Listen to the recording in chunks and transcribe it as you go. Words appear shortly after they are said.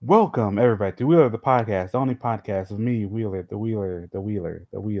Welcome everybody to Wheeler the podcast, the only podcast of me, Wheeler, the Wheeler, the Wheeler,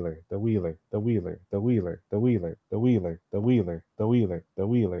 the Wheeler, the Wheeler, the Wheeler, the Wheeler, the Wheeler, the Wheeler, the Wheeler, the Wheeler, the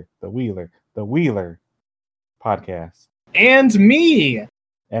Wheeler, the Wheeler, the Wheeler podcast. And me.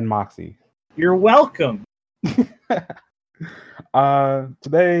 And Moxie. You're welcome.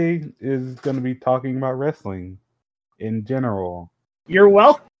 Today is gonna be talking about wrestling in general. You're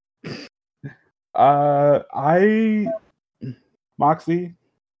welcome. Moxie.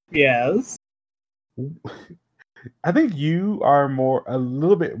 Yes. I think you are a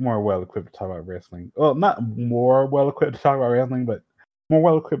little bit more well equipped to talk about wrestling. Well, not more well equipped to talk about wrestling, but more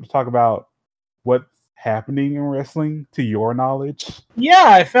well equipped to talk about what's happening in wrestling to your knowledge. Yeah,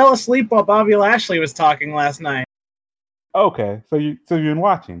 I fell asleep while Bobby Lashley was talking last night. Okay, so you've been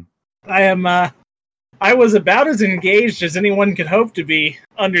watching. I was about as engaged as anyone could hope to be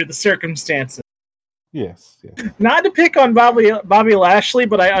under the circumstances. Yes. Not to pick on Bobby Lashley,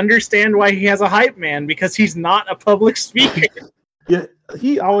 but I understand why he has a hype man, because he's not a public speaker. Yeah,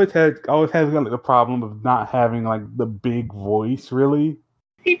 he always has the problem of not having like the big voice. Really,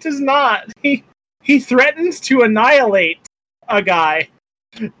 he does not. He threatens to annihilate a guy,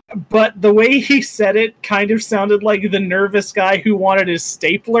 but the way he said it kind of sounded like the nervous guy who wanted his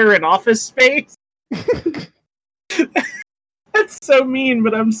stapler in Office Space. That's so mean,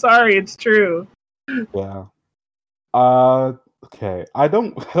 but I'm sorry, it's true. Yeah. Okay. I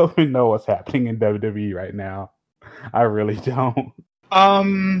don't really know what's happening in WWE right now. I really don't.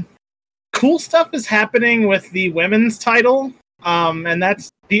 Cool stuff is happening with the women's title. And that's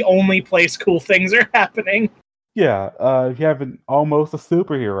the only place cool things are happening. Yeah. You have almost a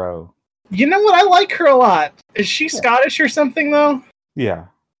superhero. You know what? I like her a lot. Is she Scottish or something, though? Yeah.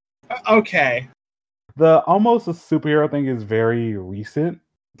 Okay. The almost a superhero thing is very recent.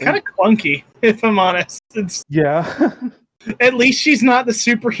 Kind of clunky, if I'm honest. Yeah. At least she's not the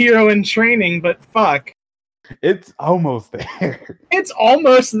superhero in training, but fuck. It's almost there. It's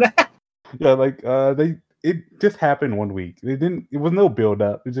almost that. Yeah, like it just happened 1 week. It was no build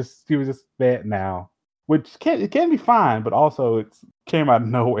up. She was just that now. Which it can be fine, but also it came out of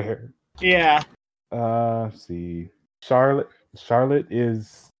nowhere. Yeah. Let's see. Charlotte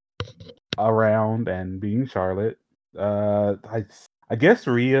is around and being Charlotte. I guess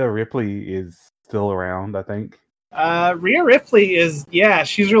Rhea Ripley is still around, I think. Rhea Ripley is,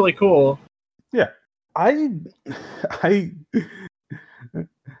 she's really cool. Yeah. I think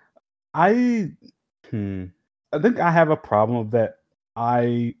I have a problem that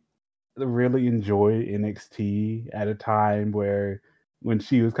I really enjoy NXT at a time when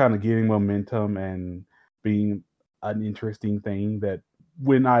she was kind of getting momentum and being an interesting thing, that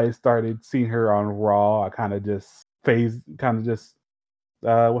when I started seeing her on Raw, I kind of just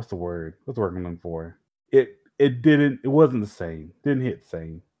what's the word I'm looking for? It wasn't the same. Didn't hit the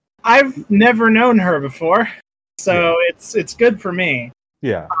same. I've never known her before, so it's good for me.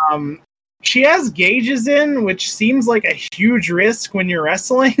 Yeah. She has gauges in, which seems like a huge risk when you're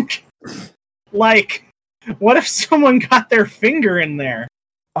wrestling. Like, what if someone got their finger in there?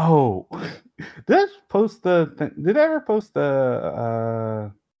 Oh, did I ever post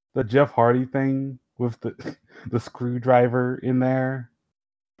the Jeff Hardy thing with the screwdriver in there?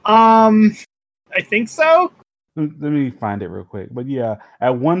 I think so. Let me find it real quick. But yeah,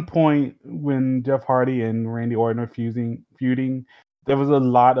 at one point when Jeff Hardy and Randy Orton were feuding, there was a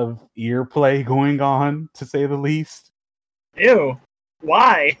lot of ear play going on, to say the least. Ew.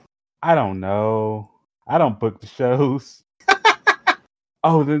 Why? I don't know. I don't book the shows.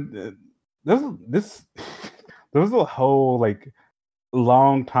 Oh, there was a whole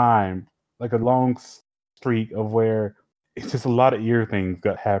long time, like a long streak of where it's just a lot of ear things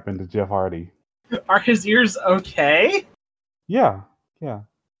that happened to Jeff Hardy. Are his ears okay? Yeah.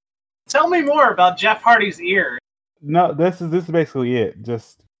 Tell me more about Jeff Hardy's ears. No, this is basically it.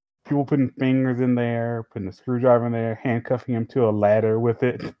 Just people putting fingers in there, putting a screwdriver in there, handcuffing him to a ladder with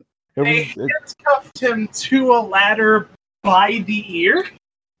it. They handcuffed him to a ladder by the ear?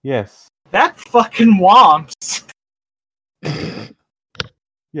 Yes. That fucking womps.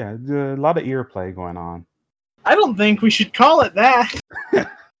 Yeah, a lot of ear play going on. I don't think we should call it that.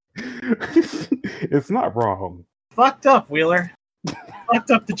 It's not wrong. Fucked up, Wheeler. Fucked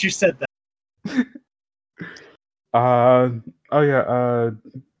up that you said that. Like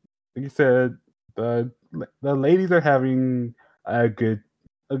you said, the ladies are having a good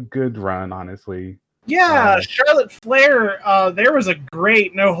run, honestly. Yeah, Charlotte Flair, there was a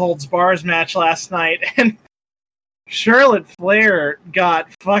great no-holds-bars match last night, and Charlotte Flair got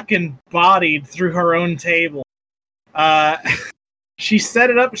fucking bodied through her own table. She set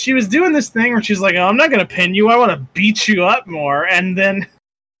it up. She was doing this thing where she's like, oh, I'm not going to pin you. I want to beat you up more. And then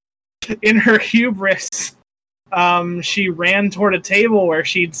in her hubris, she ran toward a table where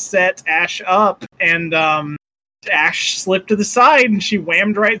she'd set Ash up, and Ash slipped to the side, and she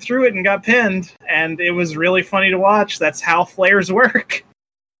whammed right through it and got pinned. And it was really funny to watch. That's how flares work.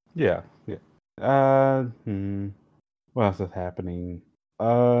 Yeah. What else is happening?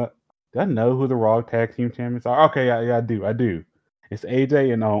 Do I know who the Raw Tag Team Champions are? Okay, yeah, I do. It's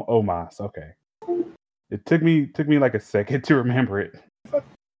AJ and Omos. Okay. It took me like a second to remember it.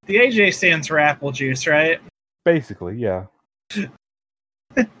 The AJ stands for apple juice, right? Basically, yeah.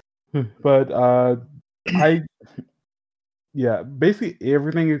 But basically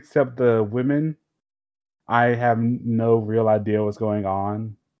everything except the women, I have no real idea what's going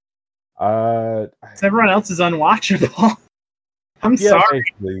on. Everyone else is unwatchable. I'm sorry.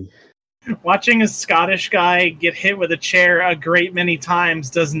 Basically. Watching a Scottish guy get hit with a chair a great many times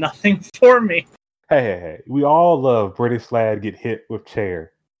does nothing for me. Hey. We all love British lad get hit with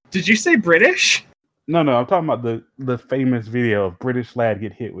chair. Did you say British? No, I'm talking about the famous video of British lad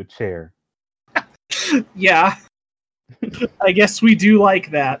get hit with chair. Yeah. I guess we do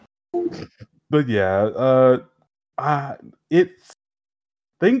like that. But yeah, it's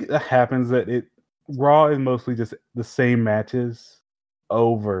thing that happens that Raw is mostly just the same matches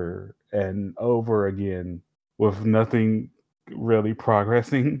over and over again with nothing really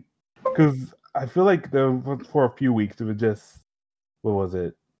progressing. Because I feel like for a few weeks it was just, what was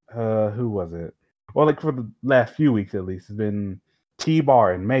it? Who was it? Well, like for the last few weeks at least, it's been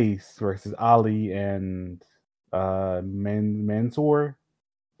T-Bar and Mace versus Ali and Mansoor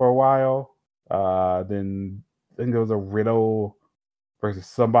for a while. Then I think there was a Riddle versus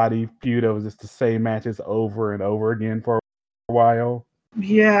somebody feud that was just the same matches over and over again for a while.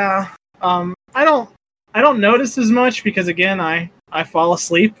 Yeah. I don't notice as much because again I fall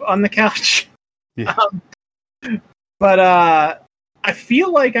asleep on the couch. Yeah. But I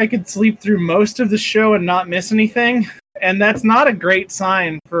feel like I could sleep through most of the show and not miss anything, and that's not a great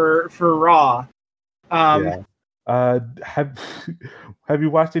sign for Raw. Have you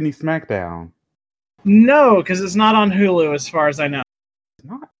watched any SmackDown? No, because it's not on Hulu as far as I know. It's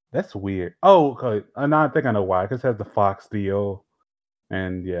not. That's weird. Oh, okay. I think I know why. Because it has the Fox deal,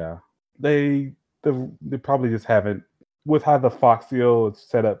 and yeah, they probably just haven't, with how the Fox deal is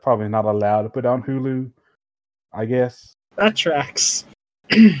set up, probably not allowed to put on Hulu, I guess. That tracks.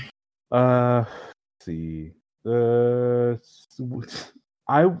 Let's see. I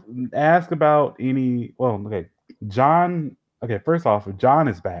ask about any. Well, okay. John. Okay, first off, John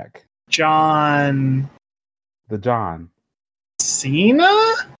is back. John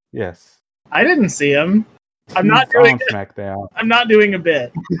Cena? Yes. I didn't see him. I'm He's not doing SmackDown. I'm not doing a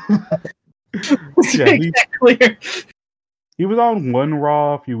bit. Yeah, clear. He was on One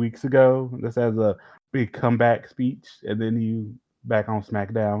Raw a few weeks ago. This as a big comeback speech, and then he back on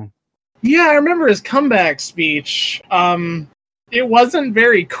SmackDown. Yeah, I remember his comeback speech. It wasn't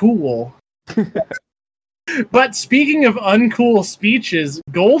very cool. But speaking of uncool speeches,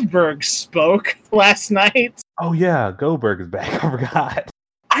 Goldberg spoke last night. Oh yeah, Goldberg is back. I forgot.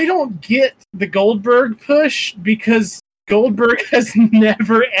 I don't get the Goldberg push because Goldberg has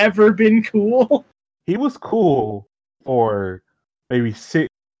never ever been cool. He was cool for maybe 6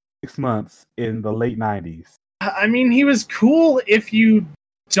 months in the late 90s. I mean, he was cool if you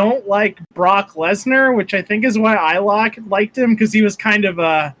don't like Brock Lesnar, which I think is why I liked him, because he was kind of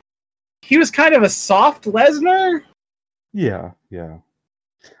a soft Lesnar. Yeah.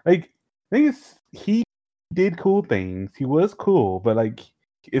 Like, he did cool things. He was cool, but like,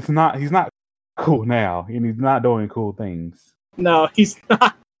 he's not cool now, and he's not doing cool things. No, he's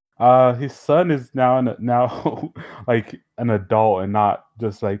not. His son is now like an adult and not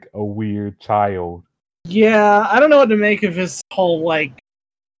just like a weird child. Yeah, I don't know what to make of his whole like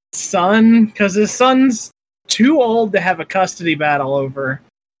son, because his son's too old to have a custody battle over.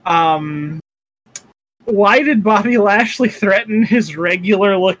 Why did Bobby Lashley threaten his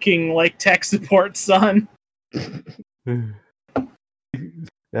regular looking like tech support son?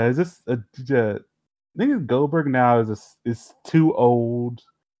 Yeah, it's just I think Goldberg now is too old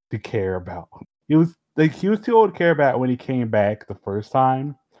to care about. He was too old to care about when he came back the first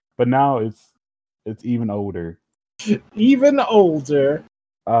time, but now it's even older. Even older.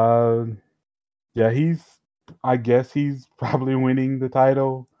 Yeah, I guess he's probably winning the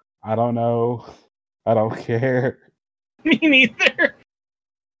title. I don't know. I don't care. Me neither.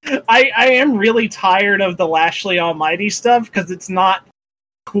 I am really tired of the Lashley Almighty stuff because it's not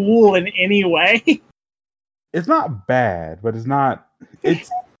cool in any way. It's not bad, but it's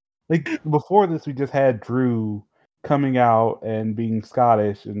like before this we just had Drew coming out and being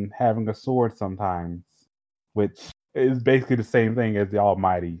Scottish and having a sword sometimes, which It's basically the same thing as the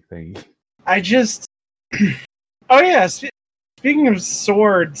Almighty thing. I just. Oh, yeah. Speaking of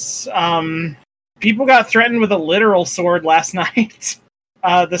swords, people got threatened with a literal sword last night.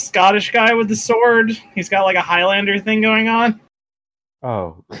 The Scottish guy with the sword, he's got like a Highlander thing going on.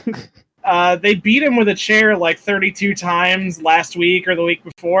 Oh. They beat him with a chair like 32 times last week or the week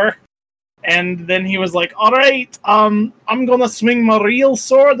before. And then he was like, all right, I'm gonna swing my real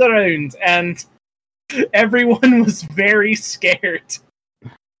sword around. And everyone was very scared.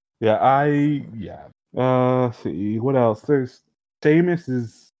 Yeah. Let's see, what else? There's Sheamus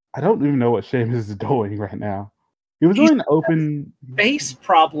is. I don't even know what Sheamus is doing right now. He was doing open face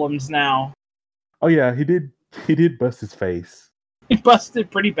problems now. Oh yeah, he did bust his face. He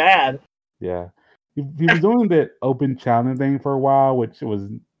busted pretty bad. Yeah. He was doing that open challenge thing for a while, which was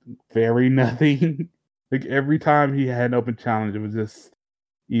very nothing. Like every time he had an open challenge, it was just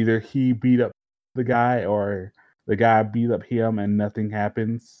either he beat up the guy or the guy beat up him and nothing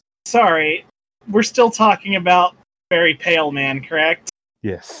happens. Sorry, we're still talking about Very Pale Man, correct?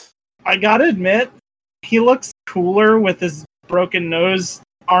 Yes. I gotta admit, he looks cooler with his broken nose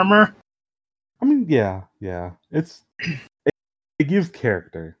armor. I mean, yeah. It gives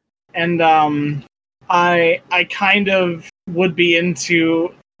character. And I kind of would be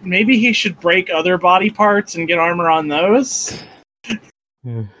into maybe he should break other body parts and get armor on those.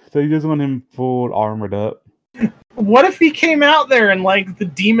 Yeah. So you just want him full armored up. What if he came out there in like the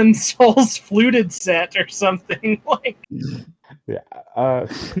Demon Souls fluted set or something? Like, yeah,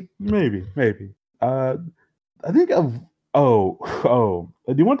 maybe. I think of do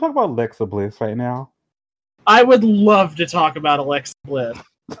you want to talk about Alexa Bliss right now? I would love to talk about Alexa Bliss.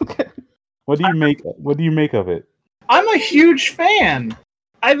 Okay. What do you make of it? I'm a huge fan.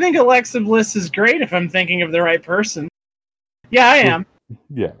 I think Alexa Bliss is great if I'm thinking of the right person. Yeah, I am.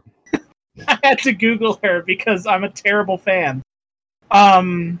 Yeah. I had to Google her because I'm a terrible fan.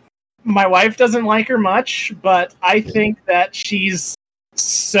 My wife doesn't like her much, but I think that she's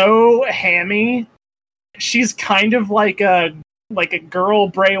so hammy. She's kind of like a girl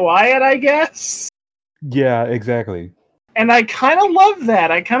Bray Wyatt, I guess. Yeah, exactly. And I kind of love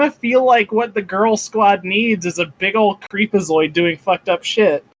that. I kind of feel like what the Girl Squad needs is a big old creepazoid doing fucked up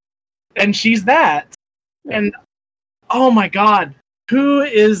shit. And she's that. Yeah. And, oh my god, who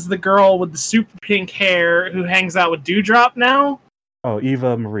is the girl with the super pink hair who hangs out with Doudrop now? Oh,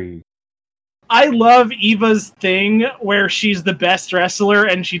 Eva Marie. I love Eva's thing where she's the best wrestler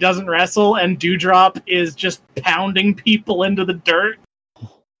and she doesn't wrestle, and Doudrop is just pounding people into the dirt.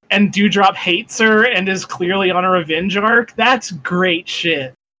 And Doudrop hates her and is clearly on a revenge arc. That's great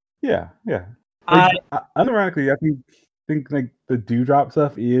shit. Yeah. Like, unironically, I think like the Doudrop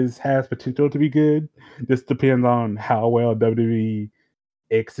stuff has potential to be good. Just depends on how well WWE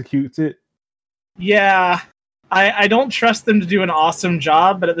executes it. Yeah. I don't trust them to do an awesome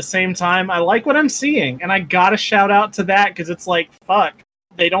job, but at the same time, I like what I'm seeing. And I gotta shout out to that because it's like, fuck,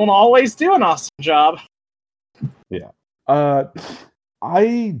 they don't always do an awesome job. Yeah.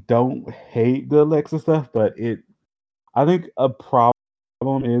 I don't hate the Alexa stuff, but I think a problem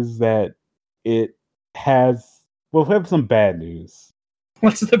is that we have some bad news.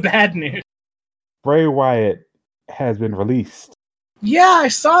 What's the bad news? Bray Wyatt has been released. Yeah, I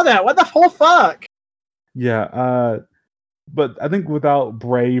saw that. What the whole fuck? Yeah, but I think without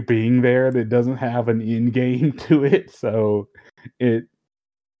Bray being there, it doesn't have an end game to it, so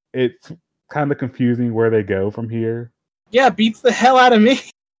it's kind of confusing where they go from here. Yeah, beats the hell out of me.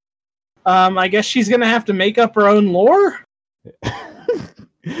 I guess she's gonna have to make up her own lore.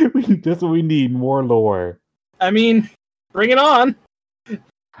 That's what we need, more lore. I mean, bring it on.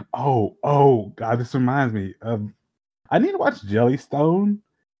 Oh, God, this reminds me of. I need to watch Jellystone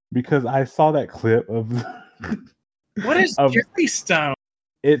because I saw that clip of. What is Jellystone?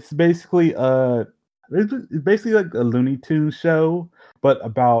 It's basically like a Looney Tunes show, but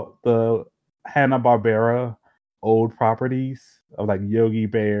about the Hanna-Barbera old properties of like Yogi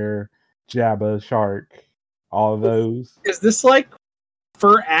Bear, Jabba Shark, all of those. Is this like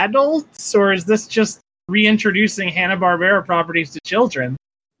for adults, or is this just reintroducing Hanna-Barbera properties to children?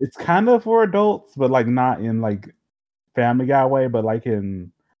 It's kind of for adults, but like not in like Family Guy way, but like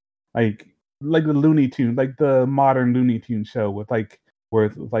in like the Looney Tunes, like the modern Looney Tunes show with like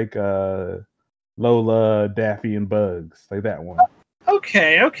Lola, Daffy, and Bugs, like that one.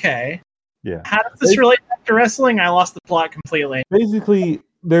 Okay. Yeah. How does this relate back to wrestling? I lost the plot completely. Basically,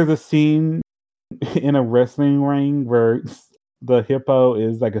 there's a scene in a wrestling ring where the hippo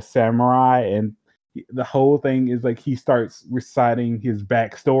is like a samurai, and the whole thing is like he starts reciting his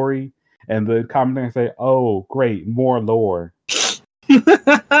backstory, and the commentators say, "Oh, great, more lore."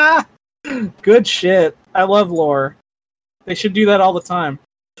 Good shit. I love lore. They should do that all the time.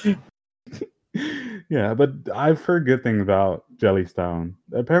 Yeah, but I've heard good things about Jellystone.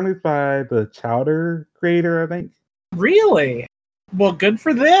 Apparently, it's by the Chowder creator, I think. Really? Well, good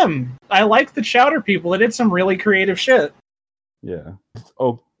for them. I like the Chowder people. They did some really creative shit. Yeah.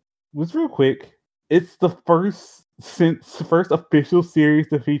 Oh, was real quick. It's the first official series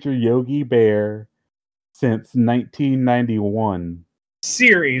to feature Yogi Bear since 1991.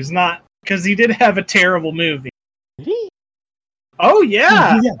 Series, not because he did have a terrible movie. Did he? Oh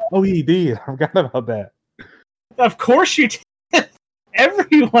yeah. Oh, he did. I forgot about that. Of course you did.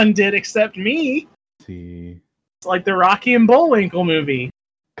 Everyone did except me. Let's see. It's like the Rocky and Bullwinkle movie.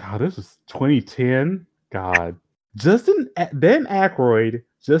 God, this was 2010. God. Ben Aykroyd,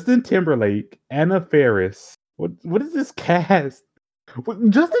 Justin Timberlake, Anna Faris. What is this cast?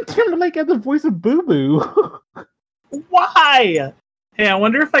 Justin Timberlake as the voice of Boo Boo. Why? Hey, I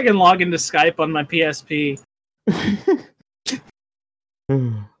wonder if I can log into Skype on my PSP.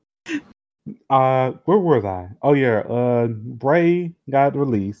 Where was I? Oh yeah, Bray got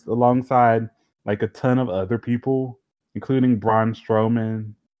released alongside like a ton of other people, including Braun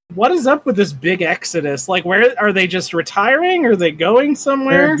Strowman. What is up with this big exodus? Like, where are they just retiring? Are they going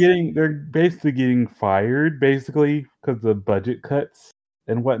somewhere? They're basically getting fired, basically, because of budget cuts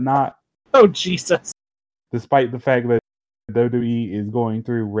and whatnot. Oh Jesus! Despite the fact that WWE is going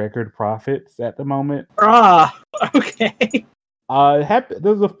through record profits at the moment. Okay. There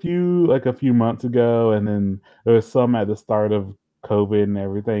was a few months ago, and then there was some at the start of COVID and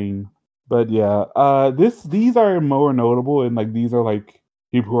everything. But yeah, these are more notable, and like these are like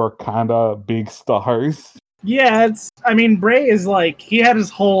people who are kind of big stars. Yeah, Bray is like, he had his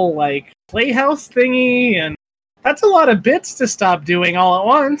whole like Playhouse thingy, and that's a lot of bits to stop doing all at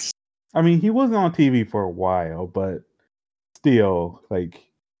once. I mean, he wasn't on TV for a while, but still, like,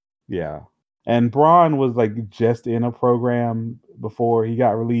 yeah. And Braun was like just in a program before he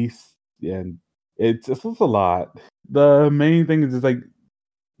got released, and it's a lot. The main thing is just like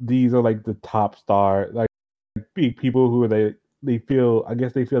these are like the top star, like big people who they feel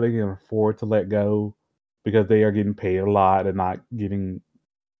they can afford to let go because they are getting paid a lot and not getting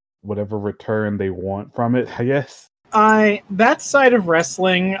whatever return they want from it, I guess. That side of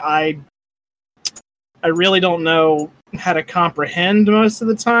wrestling, I really don't know how to comprehend most of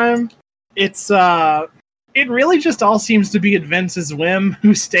the time. It really just all seems to be at Vince's whim,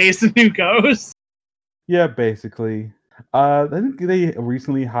 who stays and who goes. Yeah, basically. I think they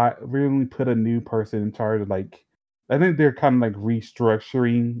recently put a new person in charge of like, I think they're kind of like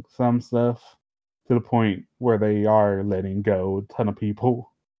restructuring some stuff to the point where they are letting go a ton of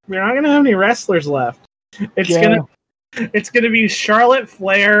people. We're not gonna have any wrestlers left. It's gonna be Charlotte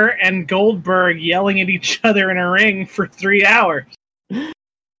Flair and Goldberg yelling at each other in a ring for 3 hours.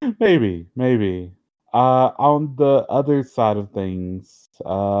 Maybe. On the other side of things,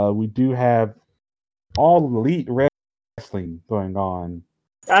 we do have All Elite Wrestling going on.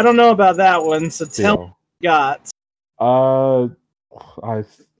 I don't know about that one, so tell me what you got. I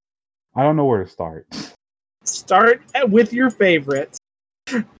don't know where to start. Start with your favorites.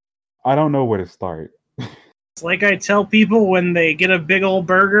 I don't know where to start. It's like I tell people when they get a big old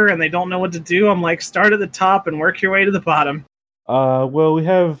burger and they don't know what to do. I'm like, start at the top and work your way to the bottom. Well, we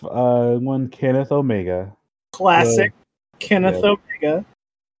have one Kenneth Omega. Classic Kenneth Omega.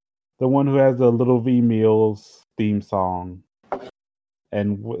 The one who has the Little V Meals theme song.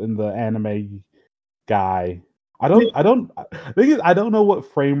 And the anime guy. I don't know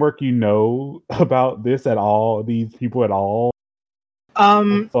what framework you know about this at all, these people at all.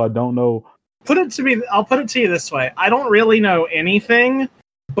 So I don't know. I'll put it to you this way. I don't really know anything,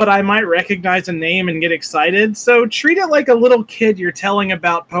 but I might recognize a name and get excited. So treat it like a little kid you're telling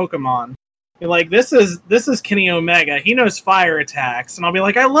about Pokemon. You're like, this is Kenny Omega. He knows fire attacks. And I'll be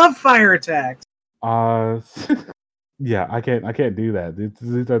like, I love fire attacks. Yeah, I can't do that.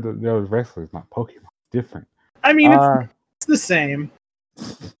 These are those wrestlers, not Pokemon. Different. I mean, it's the same.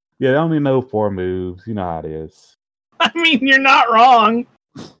 Yeah, they only know 4 moves. You know how it is. I mean, you're not wrong.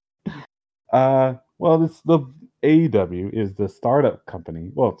 Well, the AEW is the startup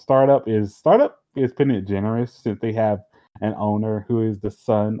company. Well, startup is putting it generous since they have an owner who is the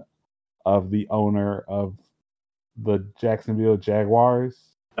son of the owner of the Jacksonville Jaguars.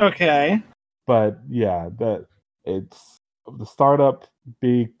 Okay. But yeah, it's the startup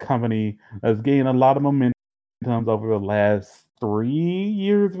big company that's gained a lot of momentum over the last 3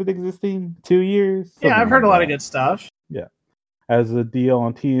 years of existing, 2 years. Yeah, I've heard a lot of good stuff. Yeah, has a deal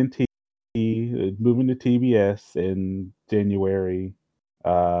on TNT, moving to TBS in January.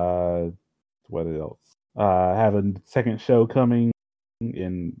 What else? Have a second show coming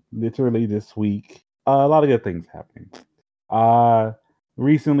in literally this week. A lot of good things happening.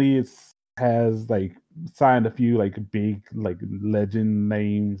 Recently it's has like signed a few like big like legend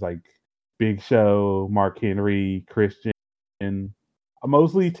names like Big Show, Mark Henry, Christian,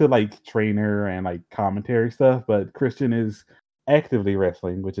 mostly to like trainer and like commentary stuff. But Christian is actively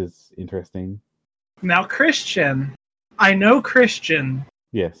wrestling, which is interesting. Now, Christian, I know Christian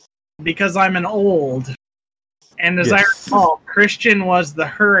Yes. because I'm an old. And as I Yes. recall, Christian was the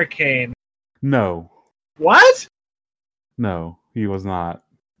Hurricane. No, What? no, he was not.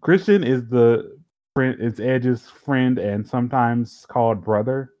 Christian is the friend. It's Edge's friend and sometimes called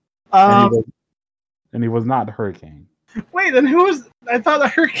brother, and he was not the Hurricane. Wait, then who was... I thought the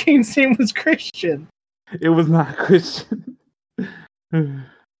Hurricane's name was Christian. It was not Christian.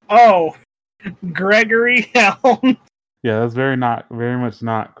 Oh, Gregory Helm. Yeah, that's very much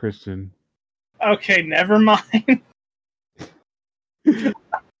not Christian. Okay, never mind.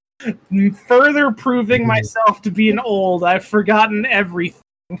 Further proving myself to be an old, I've forgotten everything.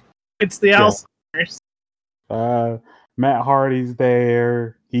 It's the Alzheimer's. Matt Hardy's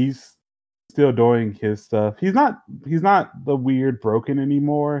there. He's still doing his stuff. He's not the weird broken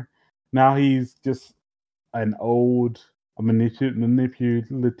anymore. Now he's just an old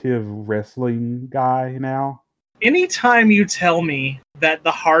manipulative wrestling guy now. Anytime you tell me that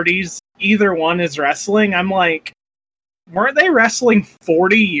the Hardys, either one is wrestling, I'm like, weren't they wrestling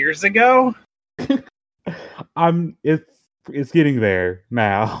 40 years ago? It's getting there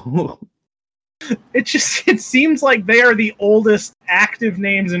now. It seems like they are the oldest active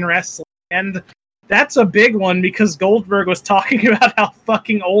names in wrestling. And that's a big one because Goldberg was talking about how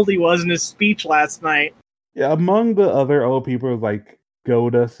fucking old he was in his speech last night. Yeah, among the other old people, like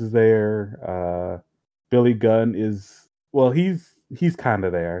Goldust is there. Billy Gunn is he's kind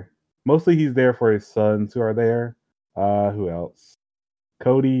of there. Mostly he's there for his sons who are there. Who else?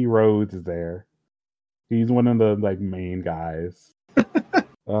 Cody Rhodes is there. He's one of the like main guys.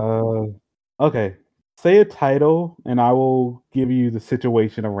 Okay. Say a title, and I will give you the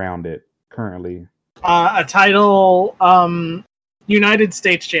situation around it currently. A title, United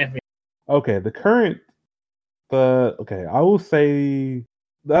States champion. Okay, I will say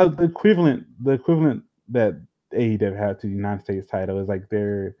the equivalent that AEW had to the United States title is like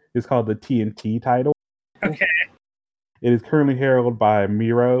it's called the TNT title. Okay. It is currently held by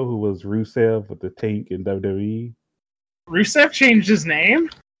Miro, who was Rusev with the Tank in WWE. Rusev changed his name?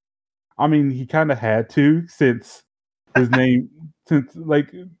 I mean, he kind of had to since his name,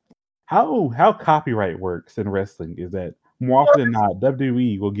 how copyright works in wrestling is that more often than not,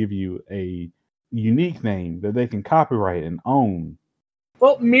 WWE will give you a unique name that they can copyright and own.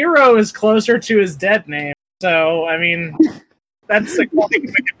 Well, Miro is closer to his dead name, so I mean, that's according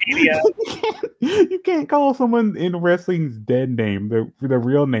to Wikipedia. You can't call someone in wrestling's dead name their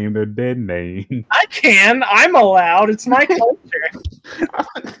real name, their dead name. I can. I'm allowed. It's my culture.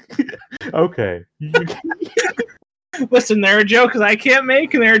 Okay. Listen, there are jokes I can't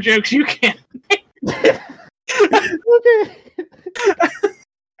make, and there are jokes you can't make.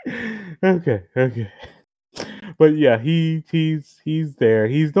 Okay. But yeah, he's there.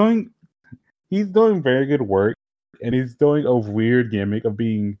 He's doing very good work, and he's doing a weird gimmick of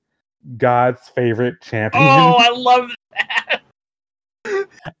being God's favorite champion. Oh, I love that.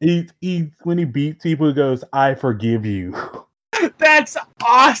 When he beats people, he goes, "I forgive you." That's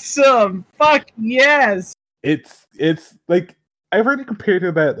awesome. Fuck yes. It's like I've heard it compared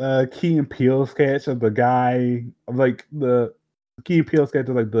to that Key and Peele sketch of the guy of like the Key and Peele sketch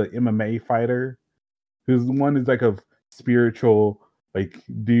of like the MMA fighter, who's one is like a spiritual like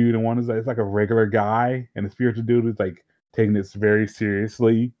dude, and one is like a regular guy, and the spiritual dude is like taking this very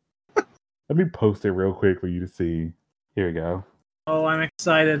seriously. Let me post it real quick for you to see. Here we go. Oh, I'm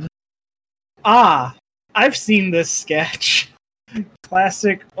excited. I've seen this sketch.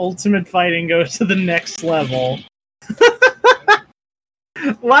 Classic Ultimate Fighting goes to the next level.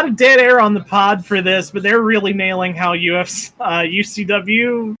 A lot of dead air on the pod for this, but they're really nailing how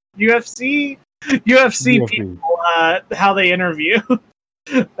UCW, UFC people, how they interview.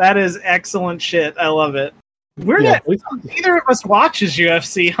 That is excellent shit. I love it. Neither of us watches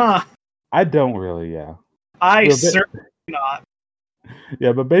UFC, huh? I don't really, yeah. I certainly not.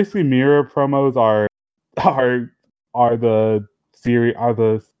 Yeah, but basically mirror promos are the series are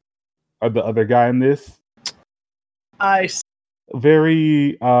the other guy in this.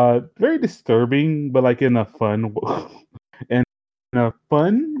 Very disturbing, but like in a fun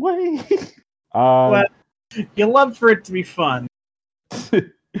way. Well, you love for it to be fun.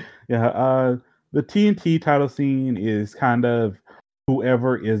 Yeah, the TNT title scene is kind of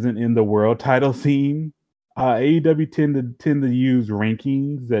whoever isn't in the world title scene. AEW tend to use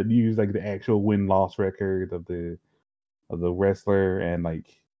rankings that use like the actual win-loss record of the of the wrestler and like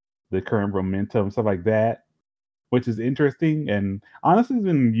the current momentum, stuff like that, which is interesting and honestly has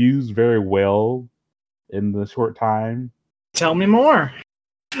been used very well in the short time. Tell me more.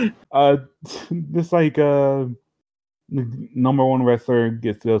 Just like the number one wrestler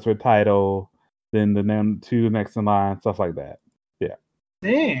goes for a title, then the two next in line, stuff like that. Yeah.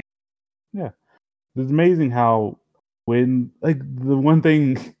 Dang. Yeah. It's amazing how when like the one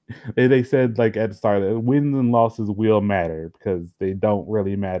thing they said like at the start, wins and losses will matter because they don't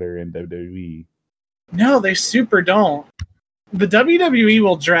really matter in WWE. No, they super don't. The WWE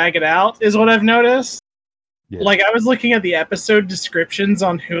will drag it out, is what I've noticed. Yeah. Like, I was looking at the episode descriptions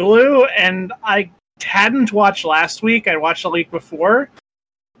on Hulu, and I hadn't watched last week. I watched the week before.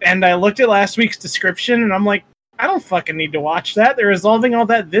 And I looked at last week's description, and I'm like, I don't fucking need to watch that. They're resolving all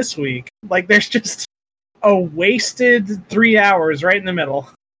that this week. Like, there's just a wasted 3 hours right in the middle.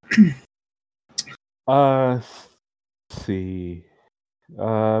 Let's see.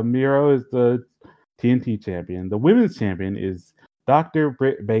 Miro is the TNT champion. The women's champion is Dr.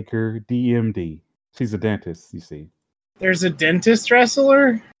 Britt Baker, DMD. She's a dentist, you see. There's a dentist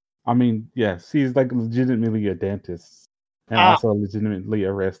wrestler? I mean, yeah, she's like legitimately a dentist and also legitimately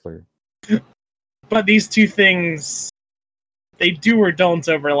a wrestler. But these two things, they do or don't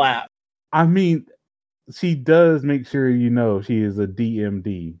overlap. I mean, she does make sure you know she is a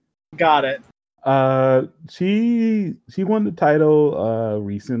DMD. Got it. She won the title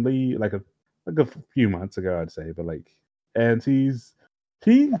recently, like a few months ago, I'd say, but like, and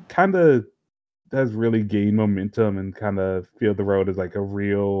she kind of has really gained momentum and kind of feel the road as like a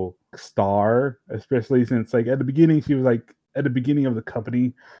real star, especially since like at the beginning she was like at the beginning of the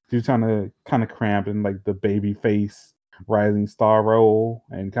company she was trying to kind of cramp in like the baby face rising star role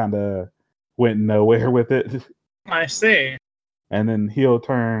and kind of went nowhere with it. I see. And then heel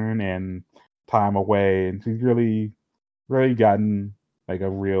turn and time away, and she's really gotten like a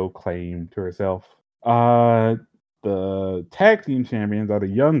real claim to herself. The tag team champions are the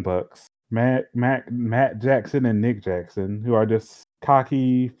Young Bucks, Matt Jackson and Nick Jackson, who are just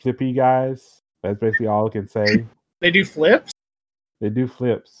cocky, flippy guys. That's basically all I can say. They do flips? They do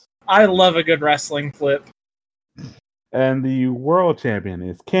flips. I love a good wrestling flip. And the world champion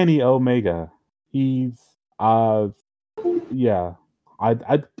is Kenny Omega. He's yeah.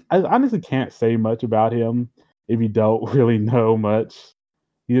 I honestly can't say much about him if you don't really know much.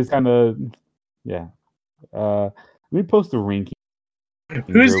 He just kind of yeah. Let me post a ranking.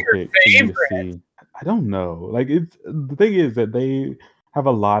 Who's your favorite? I don't know. Like it's the thing is that they have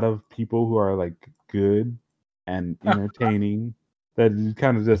a lot of people who are like good and entertaining that is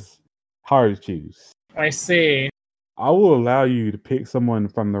kind of just hard to choose. I see. I will allow you to pick someone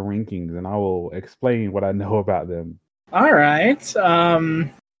from the rankings and I will explain what I know about them. All right.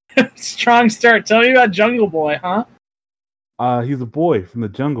 Strong start. Tell me about Jungle Boy, huh? He's a boy from the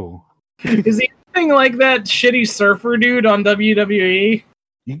jungle. Is he anything like that shitty surfer dude on WWE?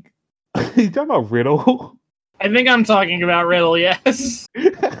 You talking about Riddle? I think I'm talking about Riddle, yes.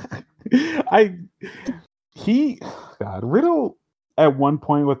 Riddle at one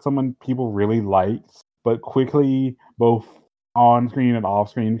point was someone people really liked, but quickly both on screen and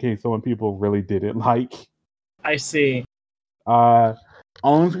off screen became someone people really didn't like. I see. On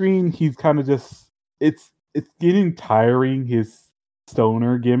screen he's kind of just it's getting tiring, his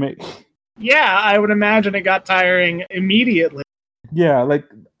stoner gimmick. Yeah, I would imagine it got tiring immediately. Yeah, like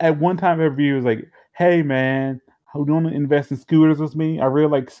at one time every year was like, hey man, how do you want to invest in scooters with me? I really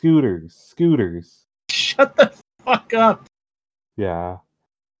like scooters. Shut the fuck up. Yeah.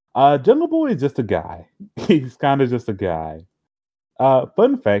 Jungle Boy is just a guy. He's kind of just a guy.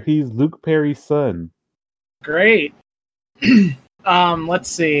 Fun fact, he's Luke Perry's son. Great. Let's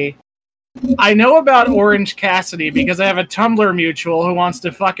see. I know about Orange Cassidy because I have a Tumblr mutual who wants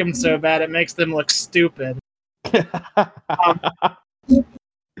to fuck him so bad it makes them look stupid.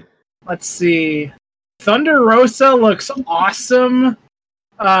 Let's see. Thunder Rosa looks awesome.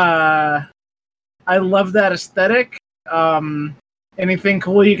 I love that aesthetic. Anything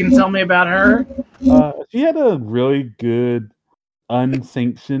cool you can tell me about her? She had a really good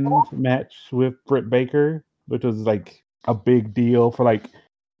unsanctioned match with Britt Baker, which was like a big deal for like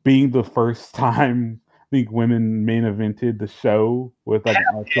being the first time I think women main evented the show with like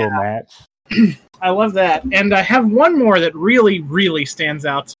an actual match. I love that. And I have one more that really, really stands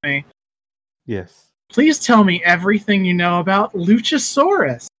out to me. Yes. Please tell me everything you know about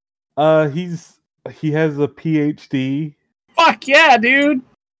Luchasaurus. He has a PhD. Fuck yeah, dude.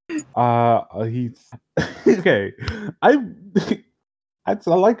 He's okay. I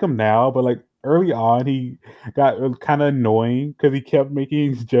like him now, but like early on, he got kind of annoying because he kept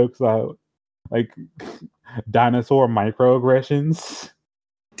making these jokes about like dinosaur microaggressions.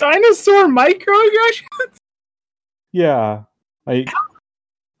 Dinosaur microaggression? Yeah, like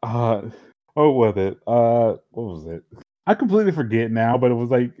what was it? What was it? I completely forget now, but it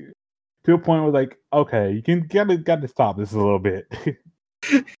was like to a point where like, okay, you can gotta stop this a little bit.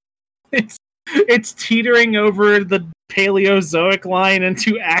 It's teetering over the Paleozoic line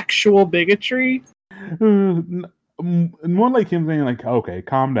into actual bigotry. More like him saying like, okay,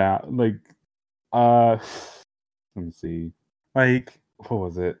 calm down. Like, let me see. Like, what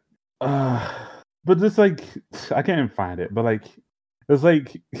was it? But just like I can't even find it. But like, it's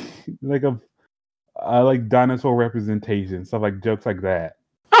like like a like dinosaur representation, stuff like jokes like that.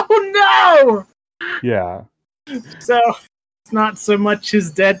 Oh no! Yeah. So it's not so much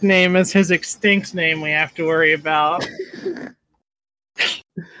his dead name as his extinct name we have to worry about.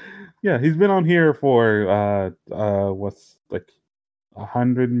 Yeah, he's been on here for what's like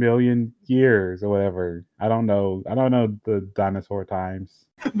 100 million years or whatever. I don't know the dinosaur times.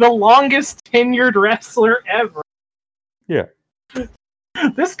 The longest tenured wrestler ever. Yeah.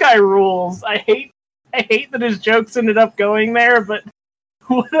 This guy rules. I hate that his jokes ended up going there, but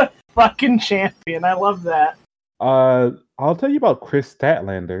what a fucking champion. I love that. I'll tell you about Chris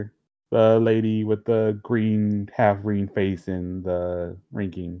Statlander, the lady with the half green face in the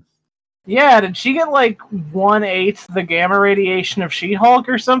rankings. Yeah, did she get like 1/8 the gamma radiation of She-Hulk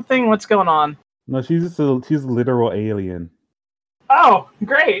or something? What's going on? No, she's a literal alien. Oh,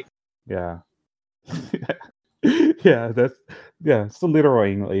 great. Yeah. It's a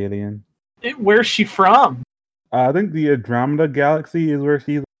literal alien. Where's she from? I think the Andromeda Galaxy is where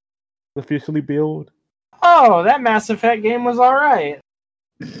she's officially billed. Oh, that Mass Effect game was alright.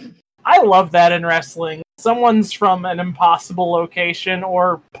 I love that in wrestling. Someone's from an impossible location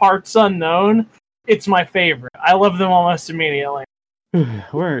or parts unknown. It's my favorite. I love them almost immediately.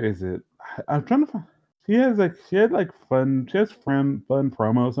 Where is it? I'm trying to find. She has fun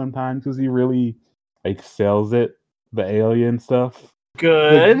promos sometimes because he really like sells it, the alien stuff.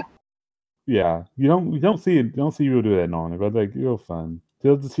 Good. Like, yeah, you don't see it. You don't see people do that normally, but like real fun. She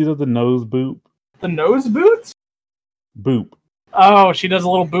does the nose boop. The nose boots? Boop. Oh, she does a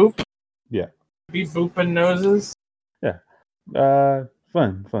little boop. Yeah. Be booping noses. Yeah.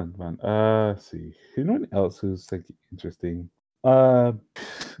 Fun. Let's see. Anyone else who's like interesting?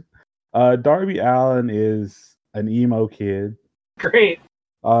 Darby Allin is an emo kid. Great.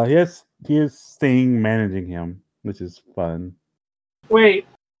 He has Sting managing him, which is fun. Wait,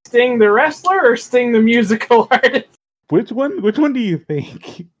 Sting the wrestler or Sting the musical artist? Which one do you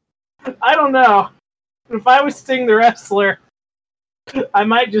think? I don't know. If I was Sting the wrestler, I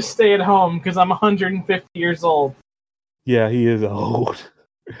might just stay at home because I'm 150 years old. Yeah, he is old.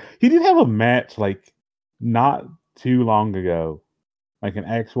 He did have a match like not too long ago. Like an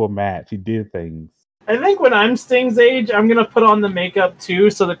actual match. He did things. I think when I'm Sting's age, I'm going to put on the makeup too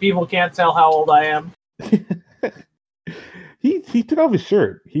so that people can't tell how old I am. He took off his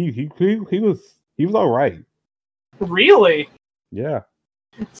shirt. He was all right. Really? Yeah.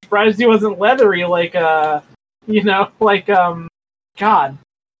 Surprised he wasn't leathery like God.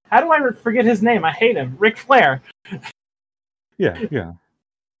 How do I forget his name? I hate him. Ric Flair. Yeah.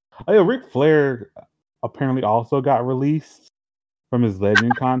 Oh yeah, Ric Flair apparently also got released from his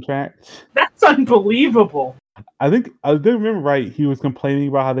Legend contract. That's unbelievable. I think I do remember right. He was complaining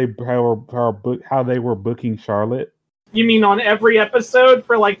about how they were booking Charlotte. You mean on every episode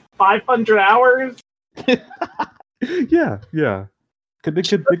for like 500 hours? Yeah. They could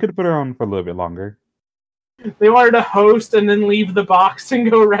have put her on for a little bit longer. They wanted to host and then leave the box and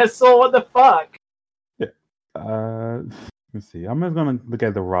go wrestle. What the fuck? Yeah. Let's see. I'm just gonna look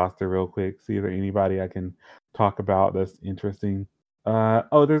at the roster real quick, see if there's anybody I can talk about that's interesting.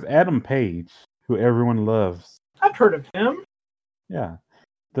 There's Adam Page, who everyone loves. I've heard of him. Yeah.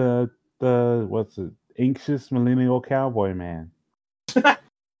 The what's it? Anxious millennial cowboy man.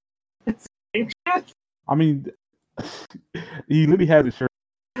 It's anxious? I mean, he literally has a shirt.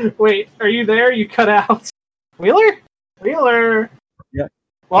 Wait, are you there? You cut out. Wheeler? Yeah.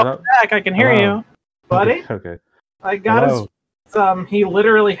 Welcome back. I can hear you, buddy. Okay. I got his. He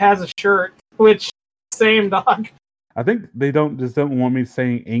literally has a shirt. Which same dog. I think they don't want me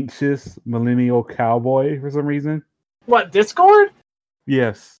saying anxious millennial cowboy for some reason. What, Discord?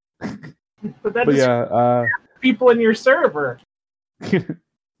 Yes. But yeah, people in your server.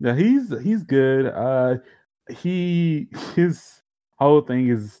 Yeah, he's good. His whole thing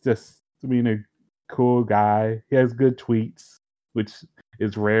is just being a cool guy. He has good tweets, which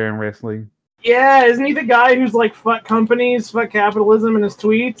is rare in wrestling. Yeah, isn't he the guy who's like fuck companies, fuck capitalism in his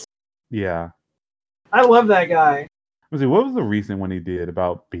tweets? Yeah. I love that guy. Let's see, what was the recent one he did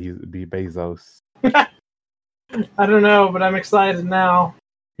about Bezos? I don't know, but I'm excited now.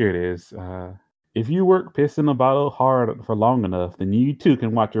 Here it is. If you work pissing a bottle hard for long enough, then you too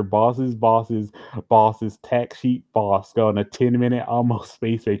can watch your boss's tax sheet boss go on a 10-minute almost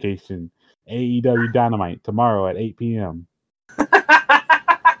space vacation. AEW Dynamite tomorrow at 8 p.m.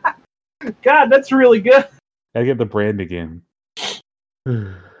 God, that's really good. I get the brand again.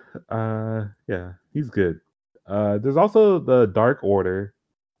 Yeah, he's good. There's also the Dark Order,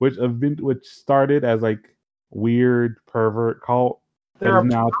 which started as like weird pervert cult.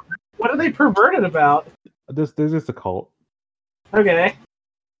 What are they perverted about? There's just a cult. Okay.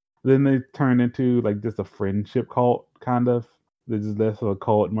 Then they turn into like just a friendship cult, kind of. They're just less of a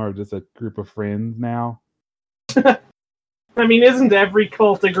cult, more of just a group of friends now. I mean, isn't every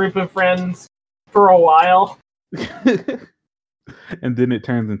cult a group of friends for a while? And then it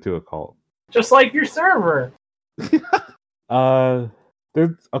turns into a cult. Just like your server. Here's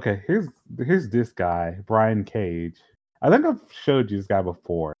this guy, Brian Cage. I think I've showed you this guy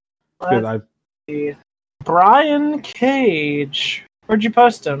before. Brian Cage. Where'd you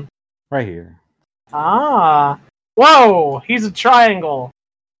post him? Right here. Ah. Whoa, he's a triangle.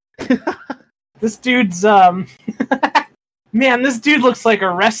 This dude's man, this dude looks like a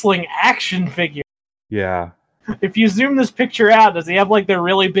wrestling action figure. Yeah. If you zoom this picture out, does he have like the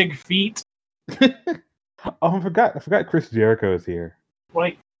really big feet? Oh, I forgot Chris Jericho is here.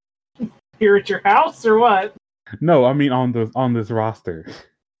 Like here at your house or what? No, I mean on this roster.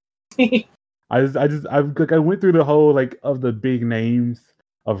 I went through the whole like of the big names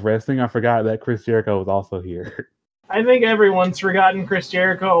of wrestling. I forgot that Chris Jericho was also here. I think everyone's forgotten Chris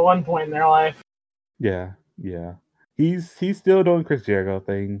Jericho at one point in their life. Yeah. He's still doing Chris Jericho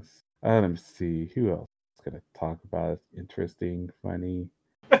things. Let me see who else is gonna talk about it. Interesting, funny.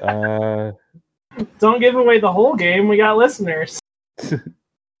 Don't give away the whole game. We got listeners.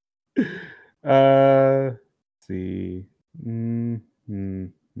 See.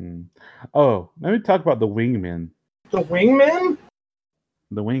 Oh, let me talk about the Wingmen. The Wingmen?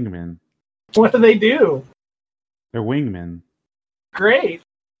 The Wingmen. What do they do? They're wingmen. Great.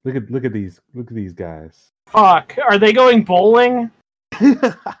 Look at these guys. Fuck. Are they going bowling?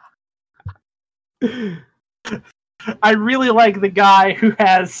 I really like the guy who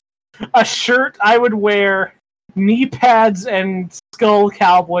has a shirt I would wear, knee pads, and skull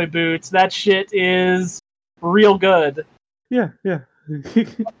cowboy boots. That shit is real good. Yeah.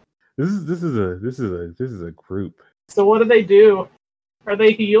 This is a group. So what do they do? Are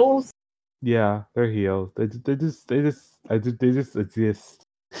they heels? Yeah, they're heels. They just exist.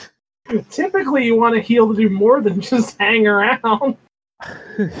 Typically, you want a heel to do more than just hang around.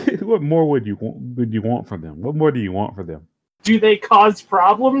 What more would you want from them? What more do you want from them? Do they cause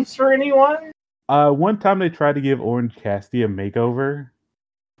problems for anyone? One time they tried to give Orange Cassidy a makeover.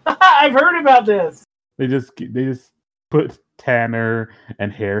 I've heard about this. They just put tanner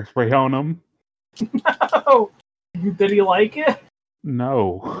and hairspray on him. No. Did he like it?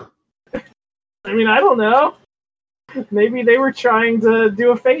 No. I mean, I don't know. Maybe they were trying to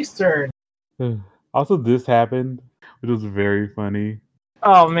do a face turn. Also, this happened, which was very funny.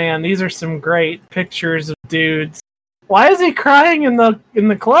 Oh man, these are some great pictures of dudes. Why is he crying in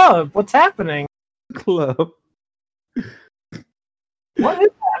the club? What's happening? Club. What is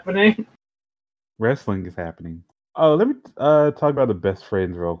happening? Wrestling is happening. Oh, let me talk about the best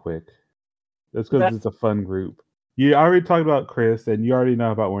friends real quick. That's because it's a fun group. You already talked about Chris, and you already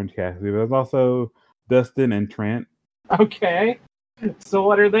know about Orange Cassidy. But there's also Dustin and Trent. Okay. So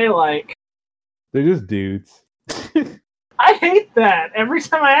what are they like? They're just dudes. I hate that. Every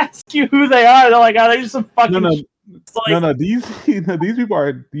time I ask you who they are, they're like, "Oh, they're just some fucking." No. These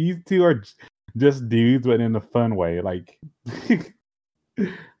two are just dudes, but in a fun way, like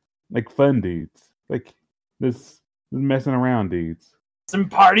like fun dudes, like this messing around dudes. Some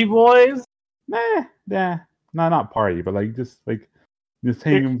party boys. Nah, not party, but like just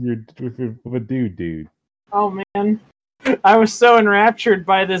hanging with a dude. Oh man, I was so enraptured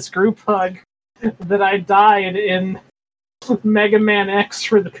by this group hug that I died in Mega Man X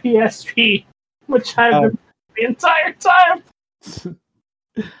for the PSP, which I've been the entire time.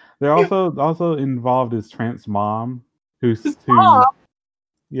 They're also involved is Trent's mom, who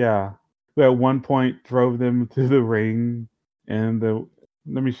at one point drove them to the ring, and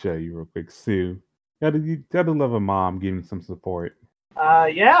let me show you real quick. Sue, you gotta love a mom giving some support.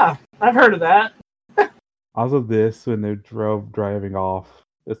 Yeah, I've heard of that. Also, this when they're driving off,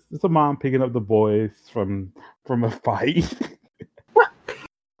 it's a mom picking up the boys from a fight.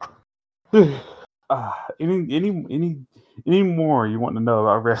 Any more you want to know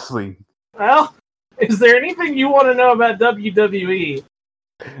about wrestling? Well, Is there anything you want to know about WWE?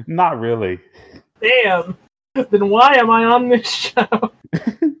 Not really. Damn. Then why am I on this show?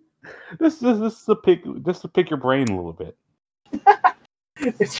 This to pick your brain a little bit.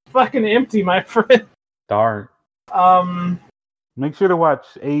 It's fucking empty, my friend. Darn. Make sure to watch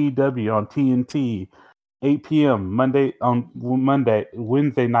AEW on TNT, 8 p.m.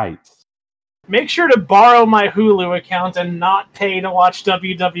 Wednesday nights. Make sure to borrow my Hulu account and not pay to watch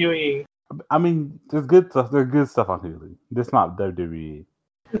WWE. I mean, there's good stuff. There's good stuff on Hulu. Just not WWE.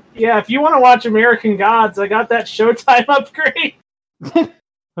 Yeah, if you want to watch American Gods, I got that Showtime upgrade.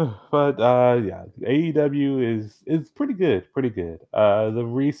 But yeah, AEW is pretty good. The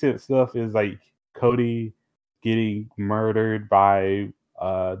recent stuff is like Cody getting murdered by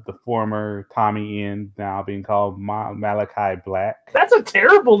the former Tommy End, now being called Malachi Black. That's a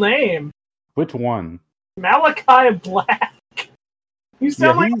terrible name. Which one? Malachi Black. You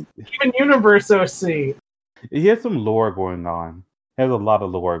sound like Steven Universe OC. He has some lore going on. He has a lot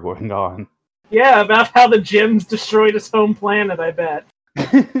of lore going on. Yeah, about how the Gems destroyed his home planet, I bet.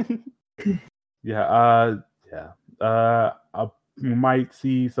 Yeah, I might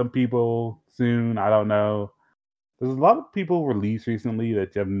see some people soon. I don't know. There's a lot of people released recently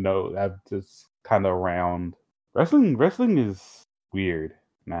that have just kind of around. Wrestling is weird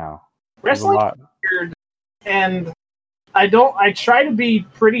now. Wrestling is weird, and I try to be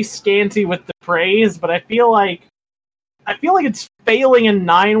pretty scanty with the praise, but I feel like it's failing in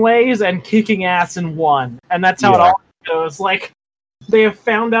 9 ways and kicking ass in 1, and that's how it all goes. Like, they have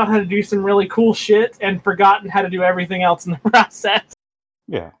found out how to do some really cool shit and forgotten how to do everything else in the process.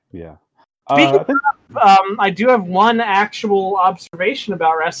 Yeah. I do have one actual observation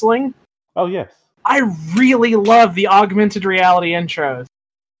about wrestling. Oh, yes. I really love the augmented reality intros.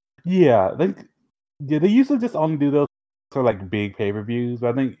 Yeah, they used to just only do those for like big pay-per-views, but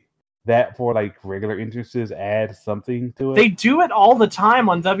I think that for like regular entrances adds something to it. They do it all the time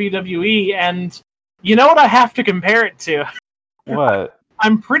on WWE, and you know what I have to compare it to? What?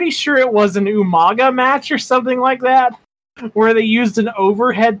 I'm pretty sure it was an Umaga match or something like that, where they used an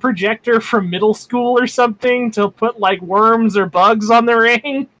overhead projector from middle school or something to put like worms or bugs on the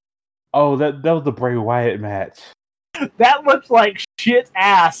ring. Oh, that was the Bray Wyatt match. That looked like shit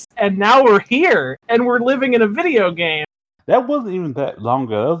ass, and now we're here, and we're living in a video game. That wasn't even that long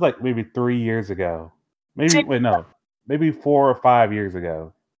ago. That was like maybe 3 years ago. Maybe 4 or 5 years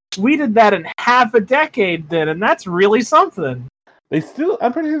ago. We did that in half a decade then, and that's really something.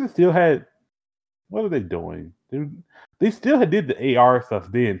 I'm pretty sure they still had. What are they doing? They still did the AR stuff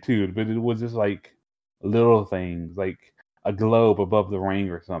then too, but it was just like little things, like a globe above the ring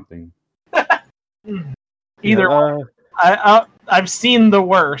or something. Either way, I've seen the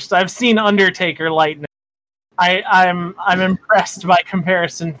worst. I've seen Undertaker lightning. I'm impressed by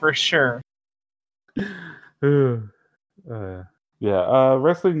comparison for sure. Wrestling's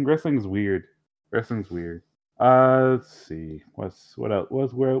weird. Wrestling's weird. Let's see. What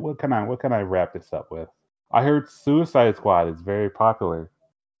else? What can I wrap this up with? I heard Suicide Squad is very popular.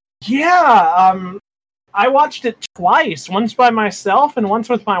 Yeah, I watched it twice, once by myself and once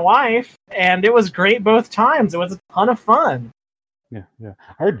with my wife, and it was great both times. It was a ton of fun. Yeah.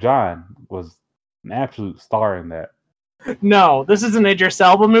 I heard John was an absolute star in that. No, this is an Idris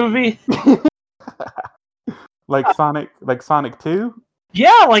Elba movie. like Sonic 2?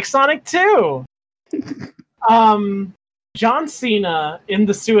 Yeah, like Sonic 2. John Cena in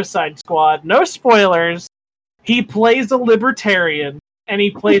the Suicide Squad, no spoilers, he plays a libertarian, and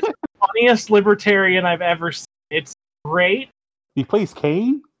he plays the funniest libertarian I've ever seen. It's great. He plays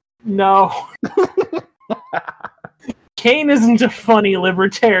Kane? No. Kane isn't a funny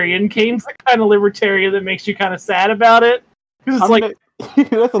libertarian. Kane's the kind of libertarian that makes you kind of sad about it. Because it's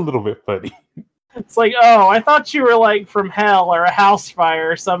that's a little bit funny. It's like, oh, I thought you were like from hell or a house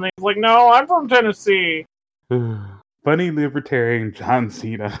fire or something. It's like, no, I'm from Tennessee. Funny libertarian John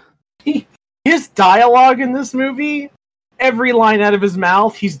Cena. His dialogue in this movie, every line out of his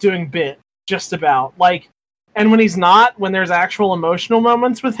mouth, he's doing bit, just about. Like, and when he's not, when there's actual emotional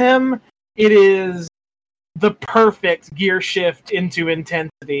moments with him, it is the perfect gear shift into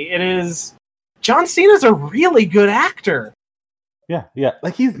intensity. It is. John Cena's a really good actor. Yeah.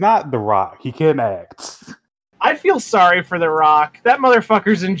 Like, he's not The Rock. He can act. I feel sorry for The Rock. That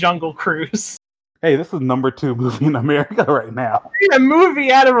motherfucker's in Jungle Cruise. Hey, this is #2 movie in America right now. A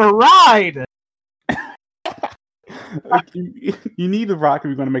movie out of a ride. Like, you need The Rock if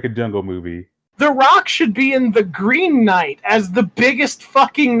you're going to make a jungle movie. The Rock should be in The Green Knight as the biggest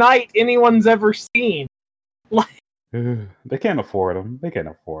fucking knight anyone's ever seen. Like, they can't afford him. They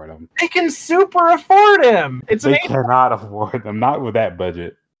can super afford him. They cannot afford them. Not with that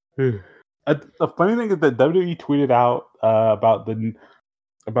budget. The funny thing is that WWE tweeted out about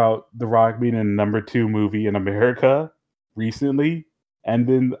The Rock being in number 2 movie in America recently, and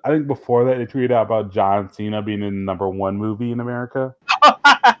then I think before that they tweeted out about John Cena being in number 1 movie in America.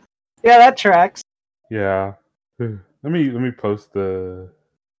 Yeah, that tracks. Yeah. Let me post the.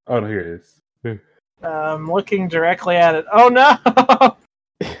 Oh no, here it is. Looking directly at it. Oh no!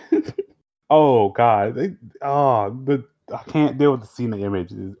 Oh god. I can't deal with the Cena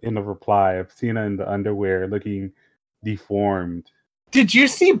image in the reply of Cena in the underwear looking deformed. Did you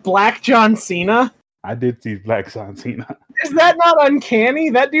see Black John Cena? I did see Black John Cena. Is that not uncanny?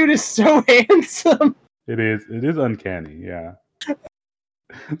 That dude is so handsome. It is uncanny, yeah.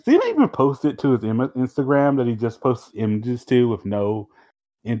 Cena even posted to his Instagram that he just posts images to with no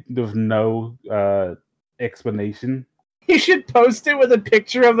explanation. You should post it with a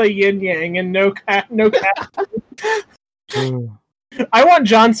picture of a yin yang and no cat. I want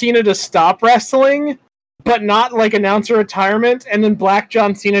John Cena to stop wrestling, but not like announce a retirement, and then Black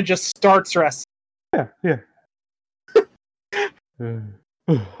John Cena just starts wrestling. Yeah. The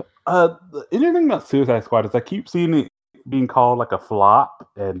interesting about Suicide Squad is I keep seeing it being called like a flop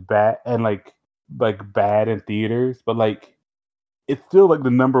and bad and like bad in theaters, but like it's still like the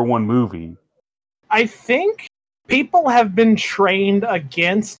number 1 movie. I think people have been trained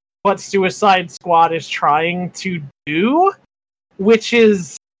against what Suicide Squad is trying to do, which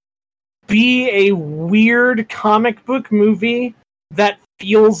is be a weird comic book movie that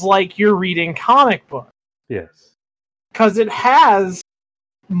feels like you're reading comic book. Yes. Because it has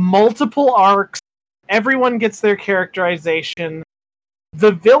multiple arcs. Everyone gets their characterization.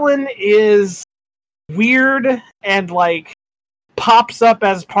 The villain is weird and like pops up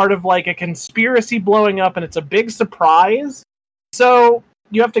as part of like a conspiracy blowing up, and it's a big surprise. So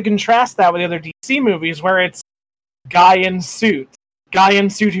you have to contrast that with the other DC movies where it's guy in suit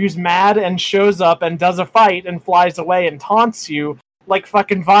who's mad and shows up and does a fight and flies away and taunts you like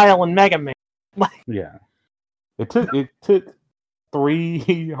fucking Vile and Mega Man. Yeah. It took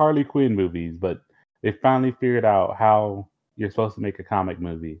 3 Harley Quinn movies, but they finally figured out how you're supposed to make a comic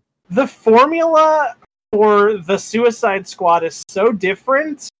movie. The formula for the Suicide Squad is so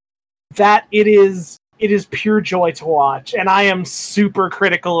different that it is pure joy to watch, and I am super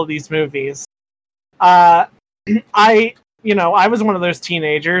critical of these movies. I was one of those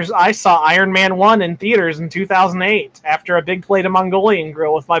teenagers. I saw Iron Man 1 in theaters in 2008 after a big plate of Mongolian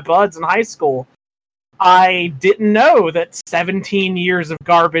Grill with my buds in high school. I didn't know that 17 years of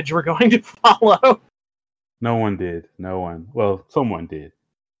garbage were going to follow. No one did. No one. Well, someone did.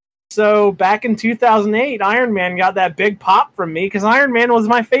 So back in 2008, Iron Man got that big pop from me because Iron Man was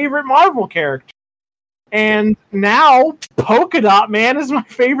my favorite Marvel character. And now Polka Dot Man is my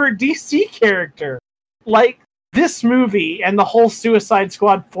favorite DC character. Like, this movie and the whole Suicide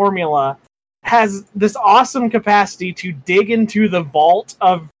Squad formula has this awesome capacity to dig into the vault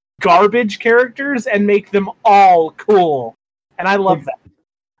of garbage characters and make them all cool. And I love that.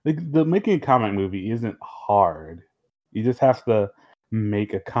 The making a comic movie isn't hard. You just have to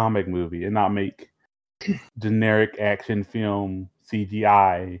make a comic movie and not make generic action film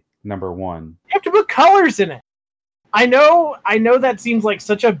CGI number 1. You have to put colors in it. I know that seems like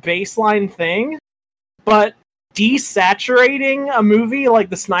such a baseline thing, but desaturating a movie like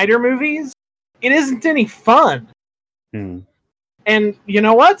the Snyder movies, it isn't any fun. And you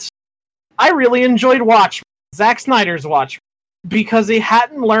know what? I really enjoyed Watchmen, Zack Snyder's Watchmen, because he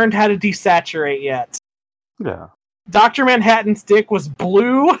hadn't learned how to desaturate yet. Yeah. Dr. Manhattan's dick was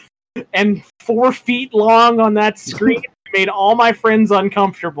blue and 4 feet long on that screen. It made all my friends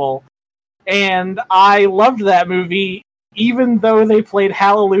uncomfortable. And I loved that movie, even though they played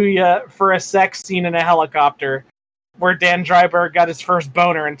Hallelujah for a sex scene in a helicopter, where Dan Dreiberg got his first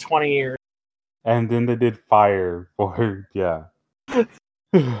boner in 20 years. And then they did Fire for, yeah.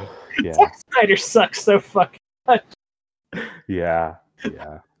 Yeah. Zack Snyder sucks so fucking much. Yeah.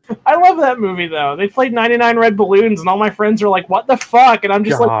 I love that movie, though. They played 99 Red Balloons, and all my friends were like, what the fuck? And I'm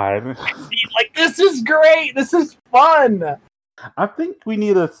just like, this is great. This is fun. I think we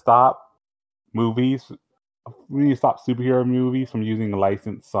need to stop movies. We need to stop superhero movies from using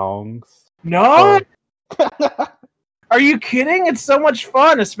licensed songs. No? Are you kidding? It's so much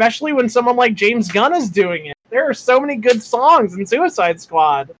fun, especially when someone like James Gunn is doing it. There are so many good songs in Suicide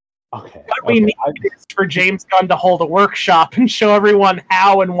Squad. Okay. What we need is for James Gunn to hold a workshop and show everyone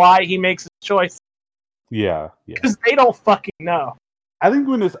how and why he makes his choice. Yeah. Because they don't fucking know. I think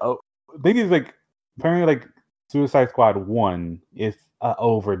when this, I think it's like, apparently like Suicide Squad 1 is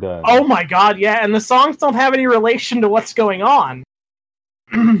overdone. Oh my god, yeah, and the songs don't have any relation to what's going on.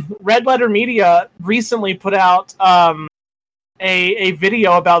 Red Letter Media recently put out a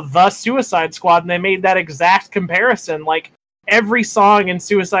video about the Suicide Squad, and they made that exact comparison. Like, every song in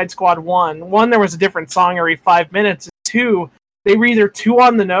Suicide Squad 1, there was a different song every 5 minutes. 2, they were either too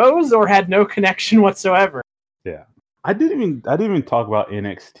on the nose or had no connection whatsoever. Yeah. I didn't even talk about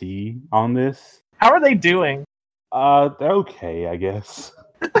NXT on this. How are they doing? They're okay, I guess.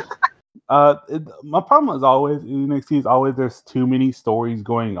 My problem is always NXT is always there's too many stories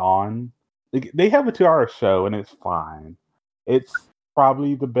going on. They have a 2-hour show and it's fine. It's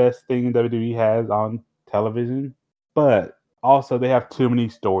probably the best thing WWE has on television, but also they have too many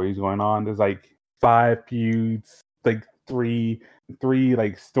stories going on. There's like 5 feuds, like three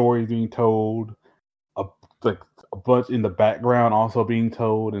like stories being told, like a bunch in the background also being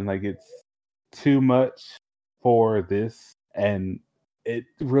told, and like it's too much for this, and it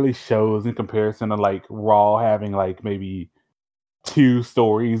really shows in comparison to like Raw having like maybe 2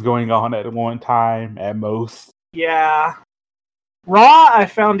 stories going on at one time at most. Yeah. Raw I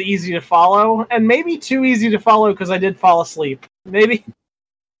found easy to follow, and maybe too easy to follow because I did fall asleep. Maybe.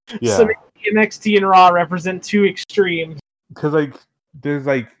 Yeah. So maybe NXT and Raw represent 2 extremes. Because there's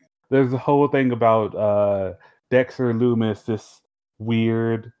a whole thing about Dexter Lumis, this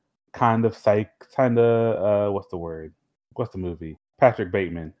weird kind of what's the word? What's the movie? Patrick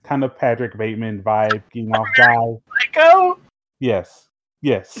Bateman. Kind of Patrick Bateman vibe getting off guy. Psycho? Yes.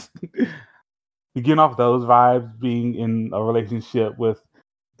 Getting off those vibes, being in a relationship with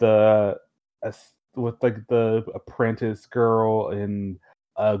the apprentice girl in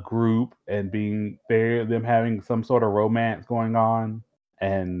a group and being there, them having some sort of romance going on,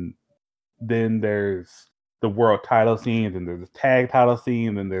 and then there's the world title scene, then there's the tag title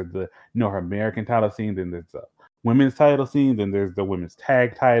scene, then there's the North American title scene, then there's the women's title scene, then there's the women's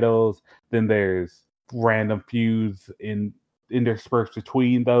tag titles, then there's random feuds interspersed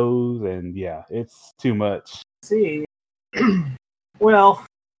between those, and yeah, it's too much. See, well,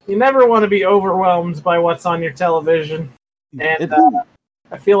 you never want to be overwhelmed by what's on your television, and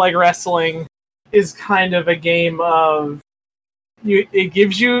I feel like wrestling is kind of a game of it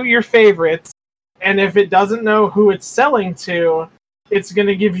gives you your favorites, and if it doesn't know who it's selling to, it's going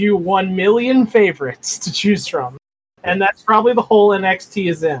to give you 1 million favorites to choose from, and that's probably the whole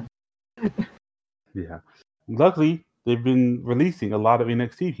NXT is in. Yeah, luckily they've been releasing a lot of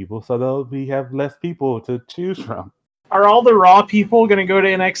NXT people, so we have less people to choose from. Are all the Raw people going to go to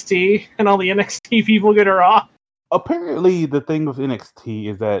NXT, and all the NXT people go to Raw? Apparently, the thing with NXT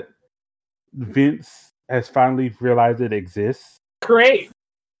is that Vince has finally realized it exists. Great.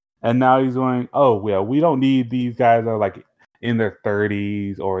 And now he's going, oh, well, we don't need these guys that are like in their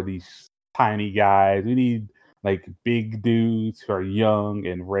 30s or these tiny guys. We need like big dudes who are young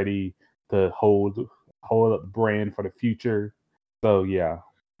and ready to hold up the brand for the future. So yeah,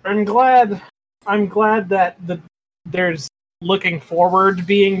 I'm glad that there's looking forward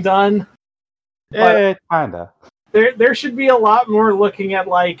being done. Yeah, kinda. There should be a lot more looking at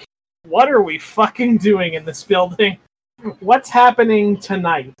like, what are we fucking doing in this building? What's happening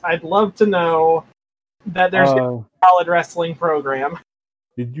tonight? I'd love to know that there's a solid wrestling program.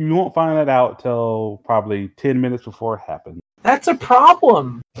 You won't find that out till probably 10 minutes before it happens. That's a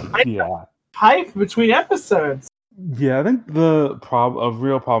problem. Yeah. Hype between episodes. Yeah, I think a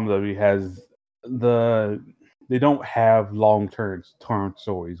real problem that we has they don't have long-term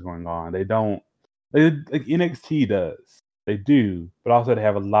stories going on. Like NXT does. They do, but also they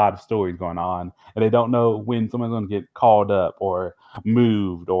have a lot of stories going on, and they don't know when someone's going to get called up or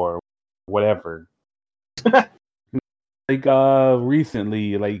moved or whatever. Like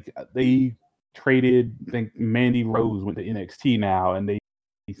recently, like they traded. I think Mandy Rose went to NXT now, and they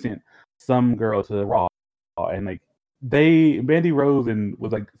sent some girl to Raw, and like Mandy Rose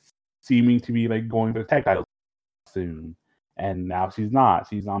was like seeming to be like going to the tag title soon, and now she's not.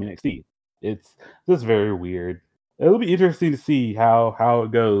 She's on NXT. It's just very weird. It'll be interesting to see how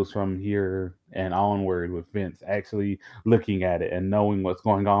it goes from here and onward with Vince actually looking at it and knowing what's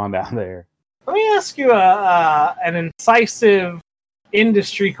going on down there. Let me ask you an incisive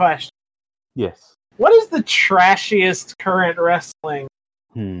industry question. Yes. What is the trashiest current wrestling?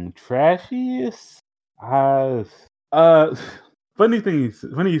 Trashiest? Funny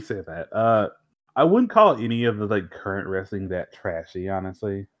you say that. I wouldn't call any of the like current wrestling that trashy,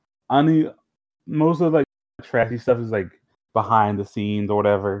 honestly. Most of like trashy stuff is like behind the scenes or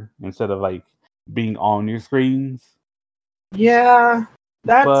whatever, instead of like being on your screens. Yeah,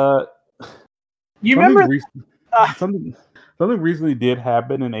 but you remember something recently did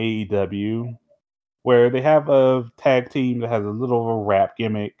happen in AEW where they have a tag team that has a little of a rap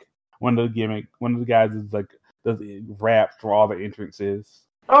gimmick. One of the guys is like does rap for all the entrances.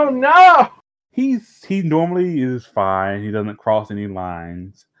 Oh no! he normally is fine. He doesn't cross any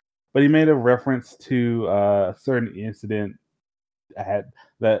lines, but he made a reference to a certain incident at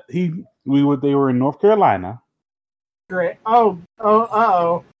that they were in North Carolina. Great. Oh.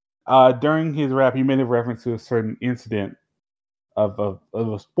 During his rap, he made a reference to a certain incident of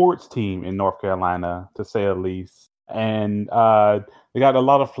a sports team in North Carolina, to say the least, and they got a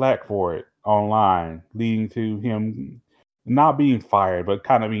lot of flack for it online, leading to him not being fired, but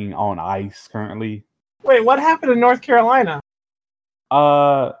kind of being on ice currently. Wait, what happened in North Carolina?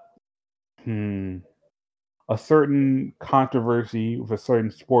 A certain controversy with a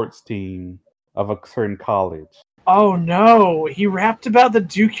certain sports team of a certain college. Oh no, he rapped about the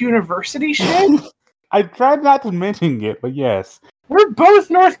Duke University shit? I tried not to mention it, but yes. We're both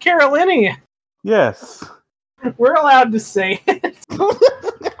North Carolinians. Yes. We're allowed to say it.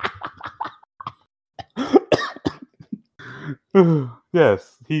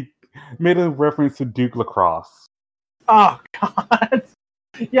 Yes, he made a reference to Duke lacrosse. Oh god.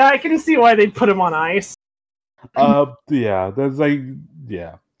 Yeah, I can see why they'd put him on ice. Yeah, that's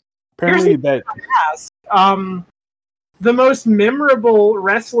apparently that. The most memorable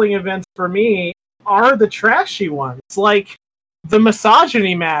wrestling events for me are the trashy ones, like the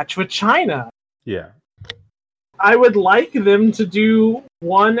misogyny match with China. Yeah. I would like them to do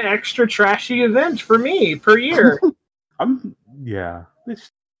one extra trashy event for me per year. Yeah,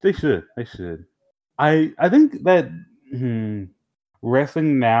 they should. I think that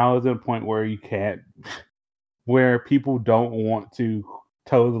wrestling now is at a point where you can't, where people don't want to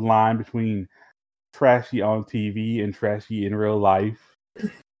toe the line between trashy on TV and trashy in real life.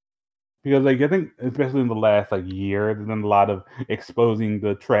 Because I think, especially in the last year, there's been a lot of exposing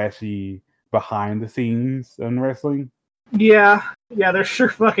the trashy behind the scenes in wrestling. Yeah, there sure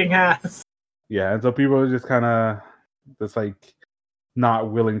fucking has. Yeah, and so people are just kind of just not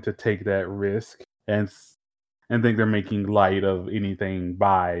willing to take that risk and think they're making light of anything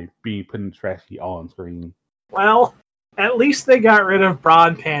by being putting trashy on screen. Well, at least they got rid of bra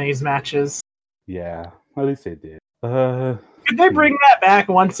and panties matches. Yeah, at least they did. Could they bring that back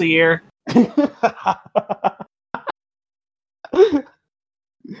once a year? Is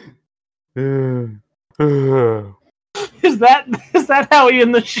that how we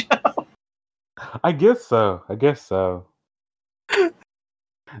end the show? I guess so.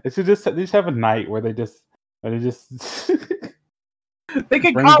 They should just have a night where they just they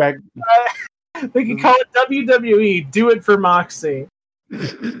could call back. They could call it WWE. Do it for Moxie.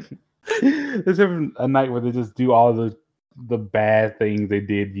 Let's have a night where they just do all the bad things they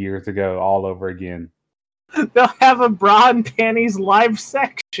did years ago all over again. They'll have a bra and panties live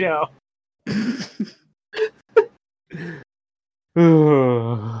sex show.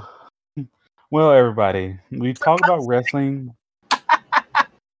 Well, everybody, we talked about wrestling.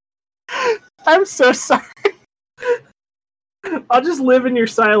 I'm so sorry. I'll just live in your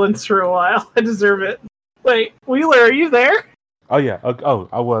silence for a while. I deserve it. Wait, Wheeler, are you there? Oh, yeah. Oh,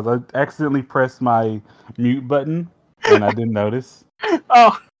 I was. I accidentally pressed my mute button, and I didn't notice.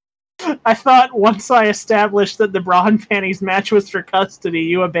 Oh, I thought once I established that the bra and panties match was for custody,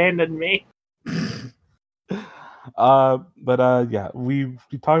 you abandoned me. Yeah, we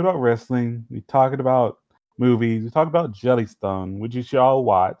talked about wrestling. We talked about movies. We talked about Jellystone, which you should all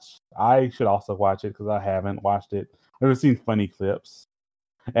watch. I should also watch it because I haven't watched it. I've never seen funny clips,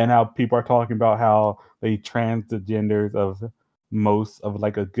 and how people are talking about how they trans the genders of most of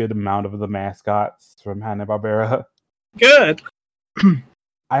a good amount of the mascots from Hanna-Barbera. Good.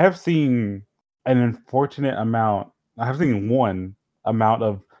 I have seen an unfortunate amount. I have seen one amount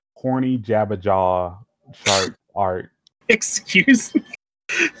of horny Jabba shark art. Excuse me?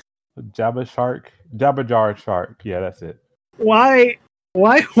 Jabba shark. Yeah, that's it. Why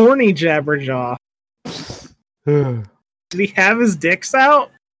horny Jabberjaw? Did he have his dicks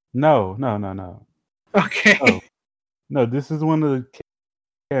out? No. Okay. Oh. No, this is one of the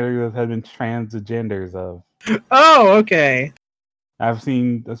characters that have been transgenders of. Oh, okay. I've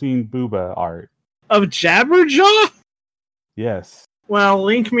seen booba art. Of Jabberjaw? Yes. Well,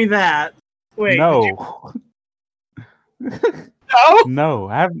 link me that. Wait. No. No? No,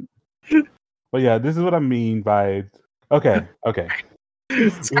 I haven't. But yeah, this is what I mean by... Okay.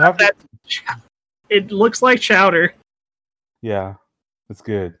 It looks like chowder. Yeah, that's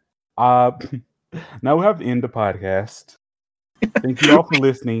good. Now we have to end the podcast. Thank you all for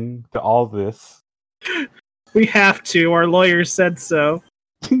listening to all this. We have to. Our lawyers said so.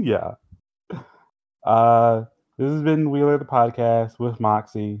 Yeah. This has been Wheeler the Podcast with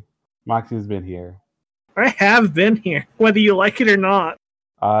Moxie. Moxie has been here. I have been here, whether you like it or not.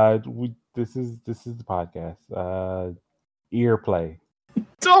 This is the podcast. Ear play.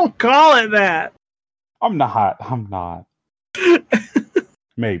 Don't call it that. I'm not.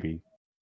 Maybe.